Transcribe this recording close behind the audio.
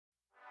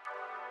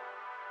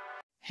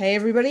Hey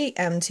everybody,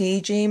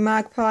 MTG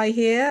Magpie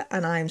here,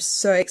 and I'm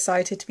so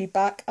excited to be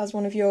back as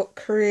one of your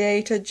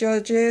creator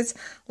judges.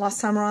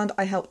 Last time around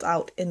I helped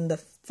out in the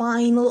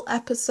final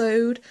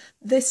episode.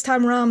 This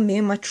time around me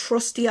and my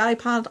trusty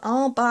iPad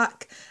are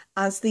back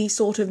as the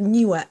sort of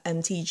newer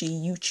MTG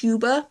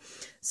YouTuber.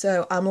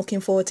 So I'm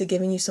looking forward to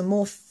giving you some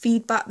more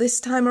feedback this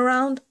time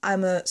around.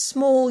 I'm a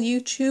small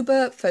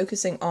YouTuber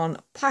focusing on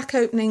pack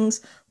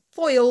openings,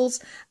 foils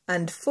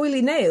and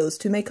foily nails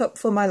to make up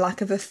for my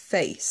lack of a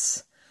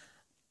face.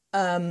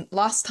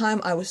 Last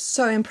time I was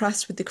so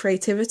impressed with the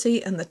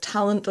creativity and the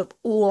talent of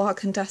all our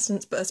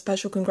contestants, but a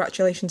special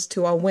congratulations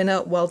to our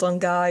winner. Well done,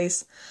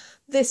 guys.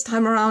 This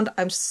time around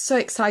I'm so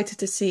excited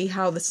to see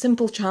how the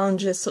simple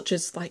challenges such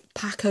as like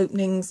pack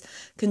openings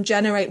can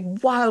generate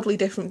wildly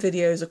different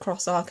videos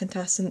across our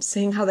contestants,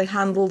 seeing how they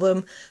handle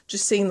them,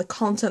 just seeing the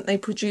content they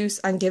produce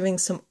and giving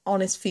some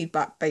honest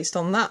feedback based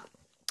on that.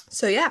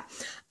 So yeah,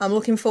 I'm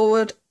looking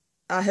forward.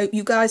 I hope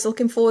you guys are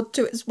looking forward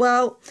to it as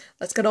well.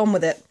 Let's get on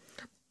with it.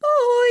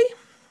 Bye!